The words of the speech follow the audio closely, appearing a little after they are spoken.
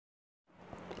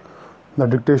The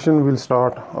dictation will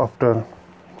start after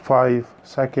 5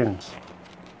 seconds.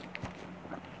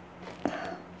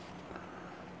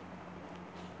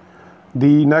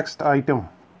 The next item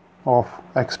of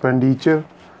expenditure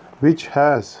which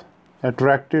has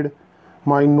attracted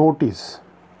my notice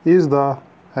is the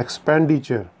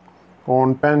expenditure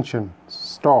on pension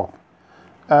stock.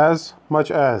 As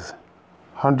much as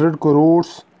 100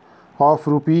 crores of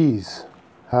rupees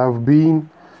have been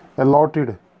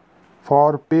allotted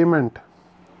for payment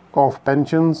of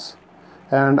pensions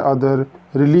and other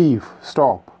relief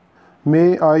stock.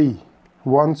 May I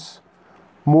once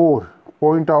more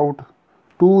point out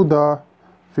to the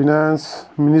Finance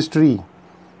Ministry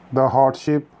the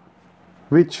hardship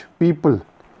which people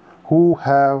who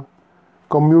have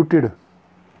commuted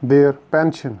their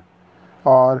pension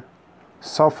are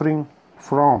suffering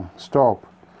from. Stop.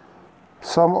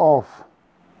 Some of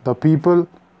the people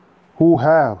who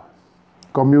have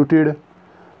commuted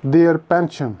their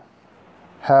pension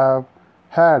have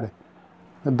had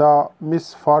the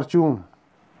misfortune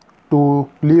to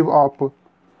live up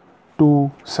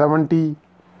to 70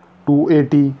 to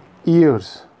 80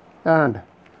 years and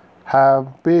have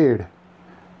paid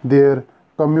their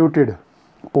commuted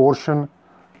portion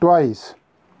twice,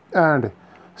 and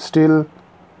still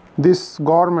this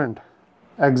government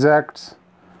exacts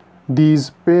these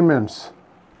payments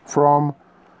from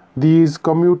these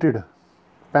commuted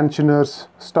pensioners.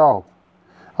 Stop.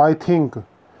 I think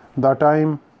the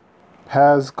time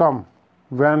has come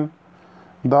when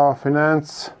the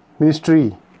Finance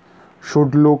Ministry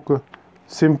should look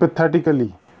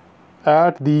sympathetically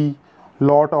at the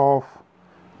lot of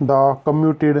the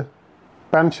commuted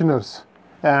pensioners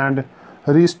and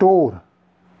restore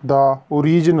the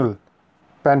original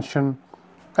pension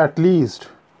at least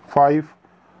 5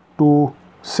 to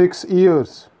 6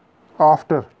 years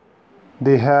after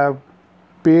they have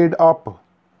paid up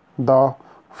the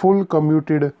full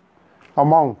commuted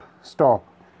amount. Stop.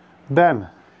 Then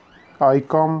I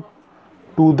come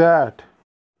to that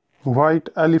white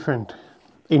elephant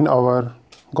in our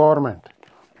government,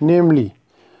 namely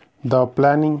the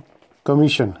Planning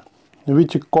Commission,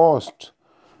 which cost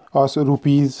us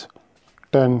rupees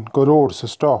 10 crores.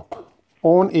 Stop.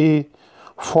 On a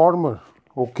former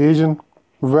occasion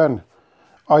when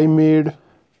I made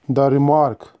the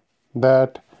remark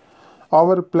that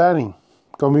our Planning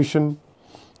Commission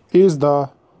is the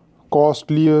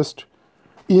costliest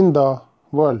in the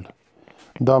world,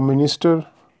 the Minister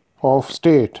of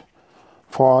State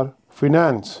for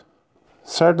Finance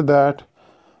said that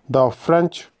the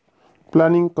French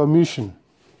Planning Commission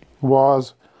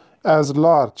was as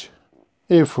large,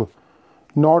 if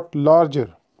not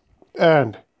larger,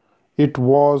 and it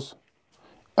was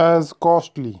as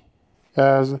costly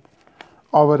as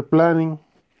our Planning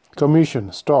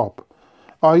Commission. Stop.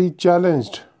 I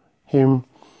challenged him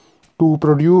to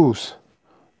produce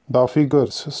the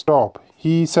figures. Stop.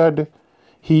 He said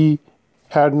he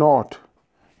had not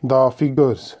the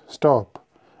figures. Stop.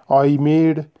 I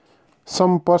made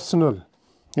some personal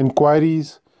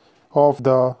inquiries of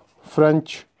the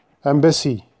French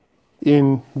embassy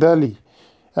in Delhi,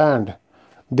 and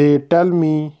they tell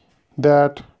me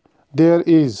that there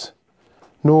is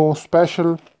no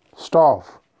special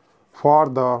staff for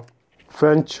the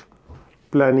French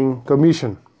Planning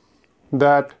Commission,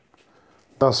 that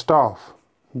the staff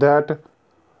that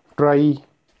try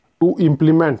to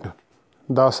implement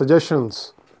the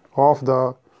suggestions of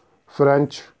the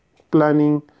French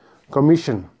Planning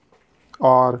Commission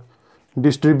are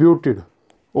distributed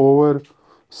over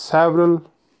several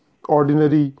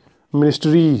ordinary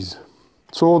ministries,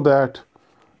 so that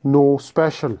no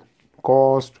special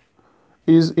cost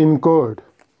is incurred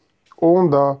on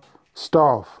the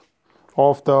staff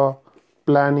of the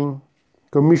Planning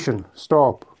Commission.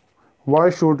 Stop.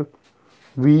 Why should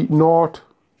we not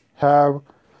have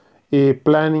a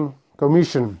Planning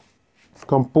Commission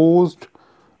composed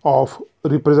of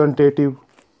representative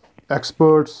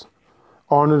experts,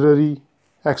 honorary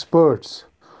experts,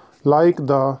 like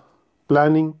the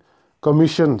planning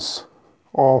commissions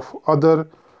of other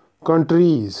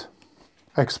countries,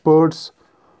 experts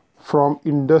from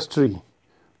industry,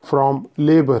 from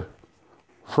labor,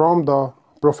 from the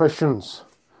professions,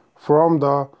 from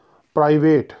the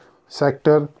private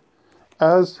sector,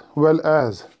 as well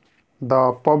as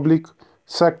the public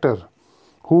sector,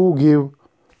 who give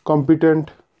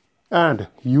competent and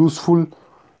useful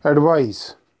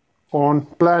advice on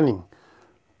planning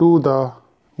to the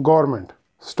government.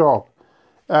 Stop.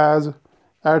 As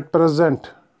at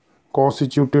present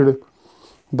constituted,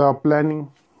 the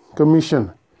Planning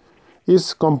Commission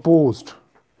is composed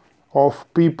of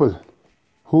people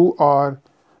who are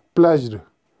pledged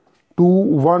to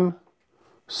one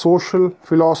social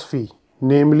philosophy,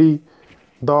 namely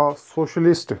the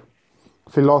socialist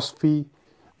philosophy,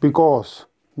 because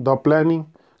the planning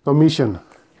commission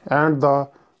and the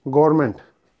government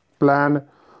plan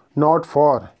not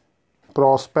for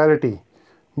prosperity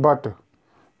but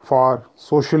for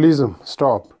socialism.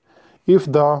 Stop.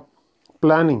 If the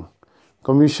planning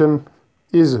commission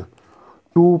is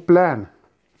to plan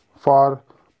for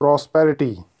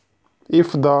prosperity,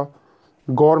 if the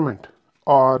government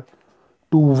are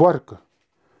to work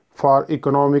for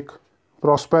economic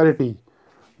prosperity,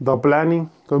 the planning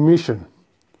commission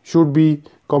should be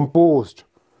composed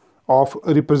of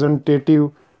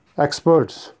representative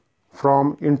experts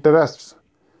from interests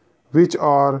which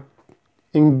are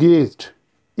engaged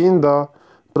in the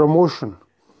promotion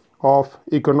of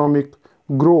economic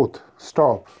growth.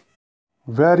 Stop.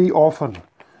 Very often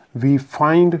we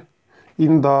find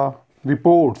in the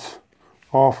reports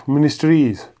of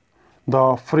ministries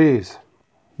the phrase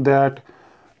that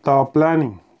the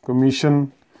planning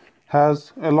commission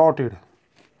has allotted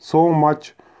so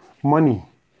much money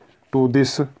to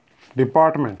this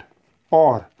department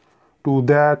or to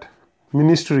that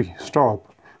ministry.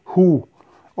 Stop. Who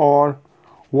or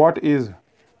what is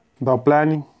the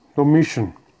planning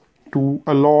commission to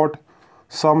allot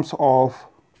sums of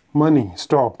money?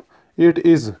 Stop. It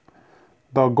is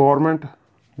the government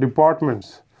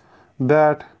departments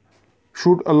that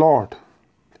should allot.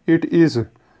 It is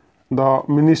the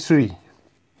ministry,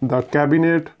 the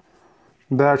cabinet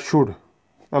that should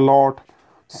allot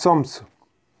sums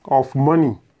of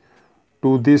money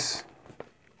to this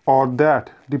or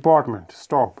that department.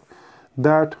 Stop.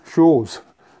 That shows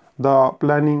the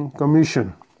planning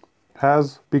commission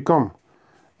has become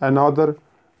another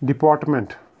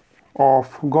department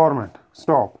of government.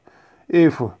 Stop.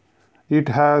 If it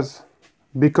has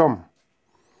become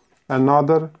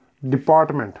another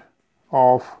department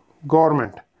of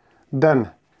government,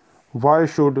 then why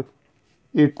should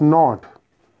it not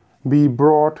be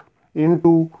brought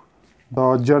into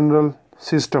the general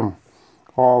system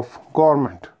of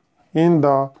government in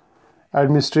the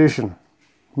administration,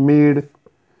 made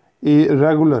a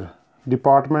regular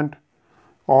department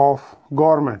of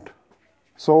government,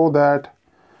 so that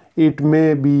it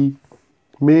may be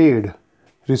made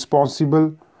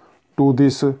responsible to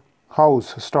this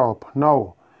house? Stop.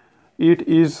 Now it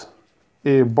is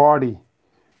a body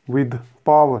with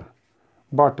power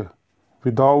but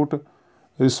without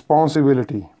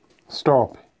responsibility.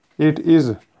 Stop. It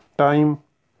is time,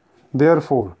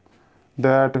 therefore,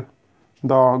 that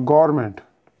the government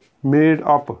made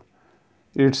up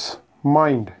its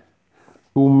mind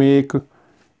to make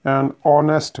an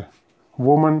honest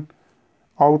woman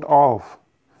out of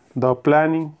the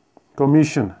planning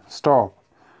commission. Stop.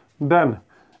 Then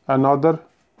another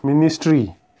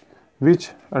ministry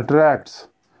which attracts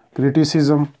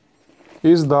criticism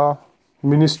is the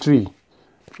Ministry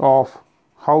of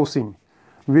Housing,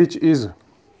 which is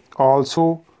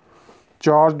also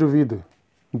charged with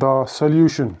the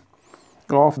solution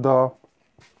of the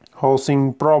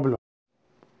housing problem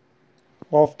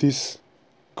of this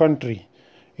country,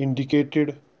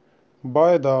 indicated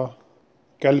by the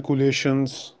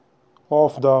calculations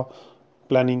of the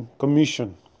planning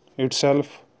commission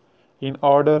itself, in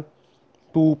order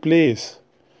to place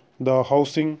the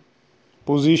housing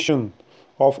position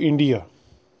of India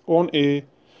on a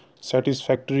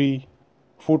satisfactory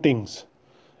footings.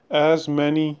 As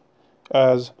many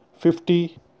as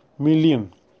 50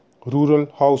 million rural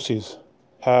houses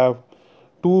have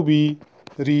to be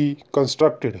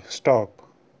reconstructed. Stop.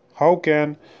 How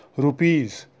can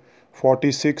rupees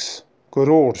 46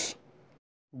 crores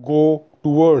go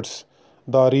towards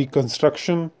the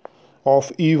reconstruction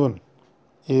of even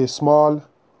a small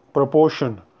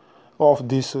proportion of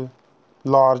this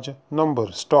large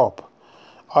number? Stop.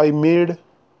 I made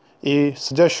a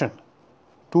suggestion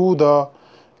to the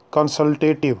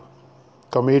consultative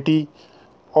committee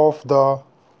of the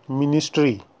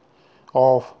Ministry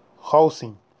of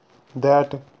Housing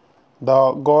that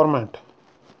the government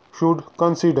should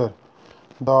consider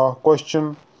the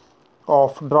question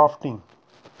of drafting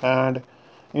and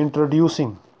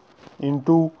introducing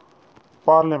into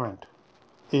Parliament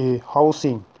a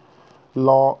housing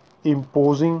law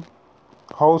imposing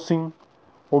housing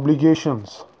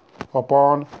obligations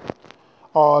upon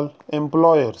all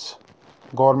employers,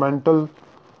 governmental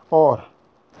or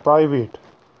private,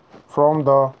 from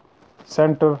the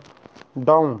center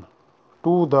down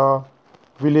to the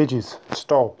villages.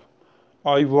 Stop.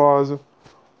 I was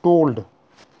told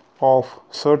of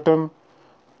certain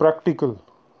practical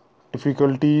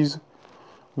difficulties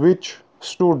which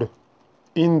stood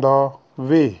in the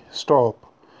way. Stop.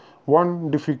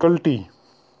 One difficulty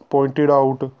pointed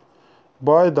out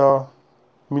by the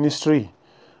ministry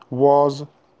was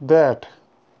that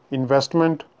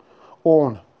investment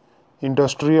on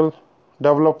industrial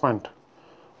development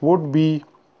would be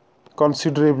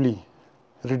considerably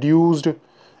reduced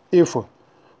if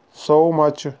so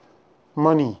much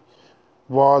money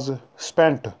was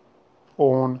spent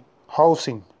on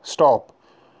housing stock.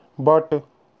 But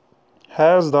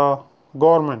has the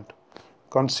government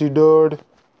considered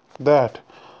that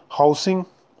housing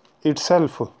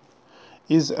itself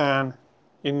is an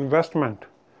investment,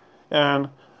 an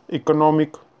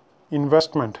economic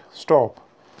investment? Stop.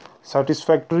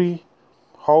 Satisfactory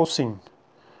housing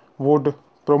would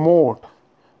promote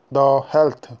the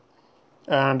health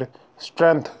and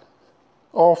strength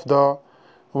of the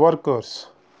workers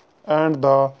and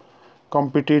the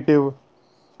competitive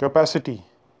capacity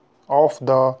of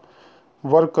the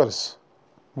workers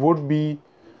would be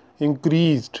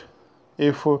increased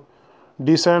if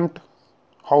decent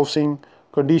housing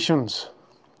conditions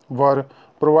were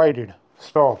provided.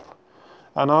 Stop.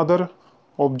 Another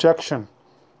objection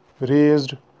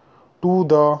raised to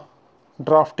the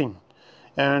drafting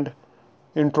and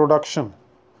introduction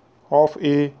of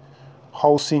a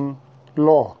housing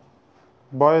law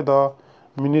by the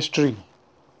ministry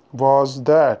was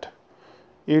that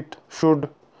it should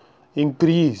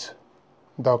increase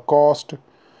the cost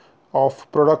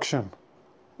of production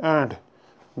and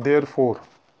therefore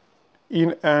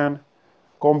in an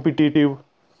competitive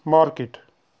market,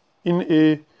 in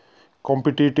a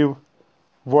competitive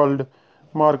world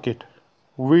market,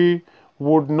 we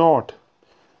would not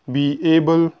be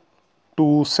able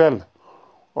to sell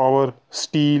our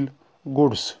steel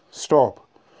goods. Stop.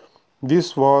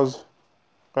 This was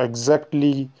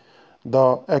exactly the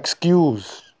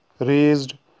excuse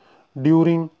raised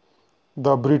during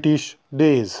the British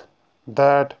days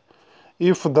that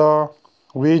if the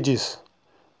wages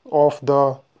of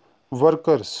the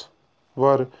workers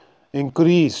were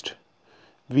increased,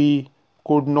 we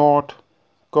could not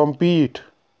compete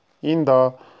in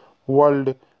the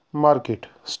world market.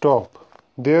 Stop.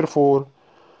 Therefore,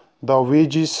 the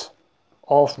wages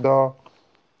of the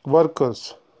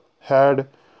workers had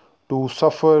to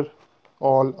suffer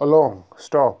all along.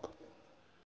 Stop.